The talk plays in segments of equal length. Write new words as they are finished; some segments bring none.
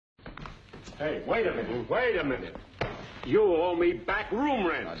Hey, wait a minute. Wait a minute. You owe me back room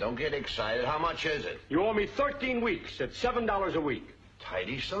rent. Now, don't get excited. How much is it? You owe me 13 weeks at $7 a week.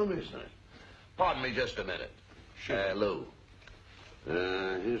 Tidy sum, isn't it? Pardon me just a minute. Sure. Lou.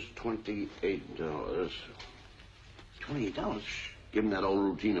 Here's $28. $28? Give him that old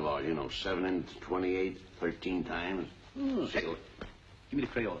routine of ours, 7 into 28, 13 times. Hey, give me the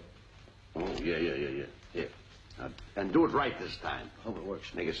Crayola. Oh, yeah. Here. And do it right this time. Hope it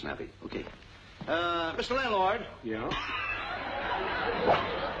works. Make it snappy. Okay. Mr. Landlord. Yeah? What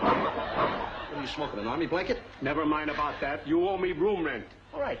are you smoking, an army blanket? Never mind about that. You owe me room rent.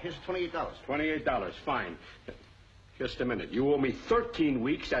 All right, here's $28. $28, fine. Just a minute. You owe me 13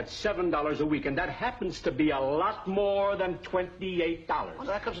 weeks at $7 a week, and that happens to be a lot more than $28. Well,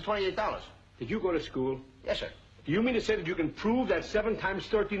 that comes to $28. Did you go to school? Yes, sir. Do you mean to say that you can prove that 7 times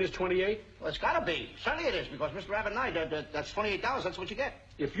 13 is 28? Well, it's got to be. Certainly it is, because Mr. Rabbit and I, that's $28. That's what you get.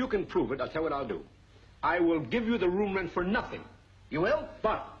 If you can prove it, I'll tell you what I'll do. I will give you the room rent for nothing. You will?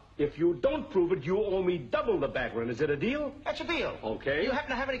 But if you don't prove it, you owe me double the back rent. Is it a deal? That's a deal. Okay. Do you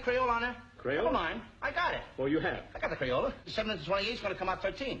happen to have any Crayola on there? Crayola? Never mind. I got it. Oh, you have? I got the Crayola. 7 into 28 is going to come out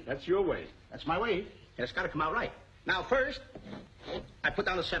 13. That's your way. That's my way. And it's got to come out right. Now, first, I put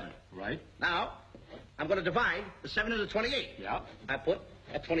down the 7. Right. Now, I'm going to divide the 7 into 28. Yeah. I put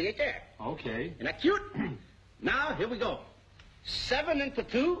a 28 there. Okay. Isn't that cute? Now, here we go. 7 into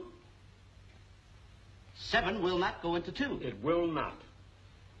 2. 7 will not go into 2. It will not.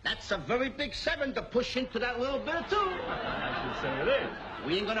 That's a very big 7 to push into that little bit of 2. I should say it is.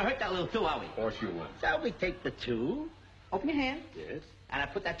 We ain't going to hurt that little 2, are we? Of course you won't. So we take the 2. Open your hand. Yes. And I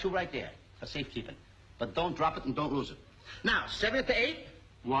put that 2 right there for safekeeping. But don't drop it and don't lose it. Now, 7 into 8.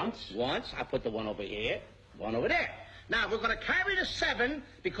 Once. I put the 1 over here, 1 over there. Now, we're going to carry the 7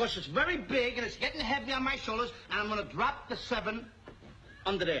 because it's very big and it's getting heavy on my shoulders, and I'm going to drop the 7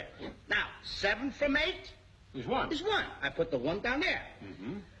 under there. Now, 7 from 8 is 1. Is 1. I put the 1 down there.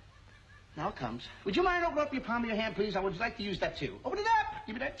 Mm-hmm. Now it comes. Would you mind opening up your palm of your hand, please? I would like to use that 2. Open it up.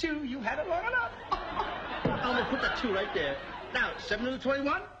 Give me that 2. You had it long enough. I'm going to put that 2 right there. Now, 7 into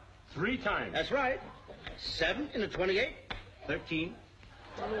 21? 3 times. That's right. 7 into 28, 13.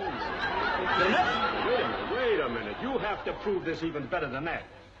 Wait a minute. You have to prove this even better than that.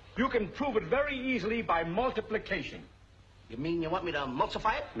 You can prove it very easily by multiplication. You mean you want me to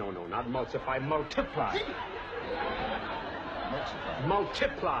multiply it? No, not multiply. Multiply. Multiply.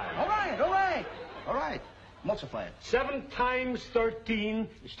 Multiply. All right. Multiply it. 7 times 13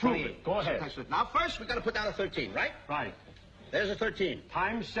 is 28. Go ahead. Now, first, we've got to put down a 13, right? Right. There's a 13.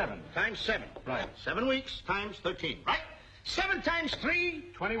 Times 7. Times 7. Right. 7 weeks times 13, right? 7 times 3?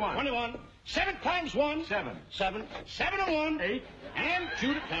 21. 21. 7 times 1? 7. 7. 7 and 1? 8. And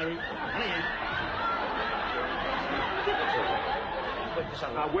 2 to carry. 28.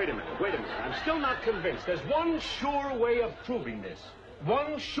 Now, wait a minute. I'm still not convinced. There's one sure way of proving this.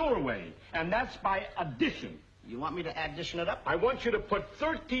 One sure way, and that's by addition. You want me to addition it up? I want you to put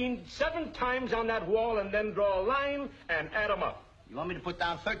 13 7 times on that wall and then draw a line and add them up. You want me to put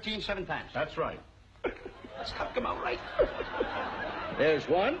down 13 7 times? That's right. Let's come out right. There's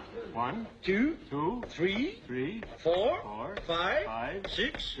 1. 1, 2, 2, 3, 3, 4, 5, 5,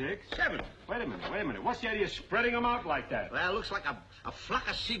 6, 6, 7. Wait a minute. What's the idea of spreading them out like that? Well, it looks like a flock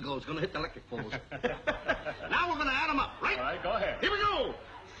of seagulls going to hit the electric poles. Now we're going to add them up, right? All right, go ahead. Here we go.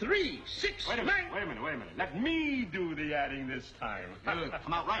 3, 6, Wait a 9. minute. Let me do the adding this time. Good.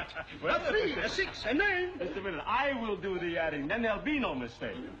 Come out right. Well, 3, 6, and 9. Just a minute. I will do the adding. Then there'll be no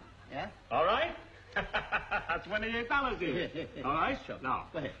mistake. Yeah? All right? $28 here. All right? Sure. Now.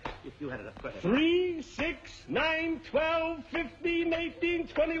 Go ahead. You had it up. Go ahead. 3, 6, 9, 12, 15, 18,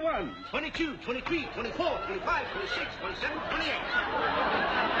 21. 22, 23, 24, 25, 26, 27, 28.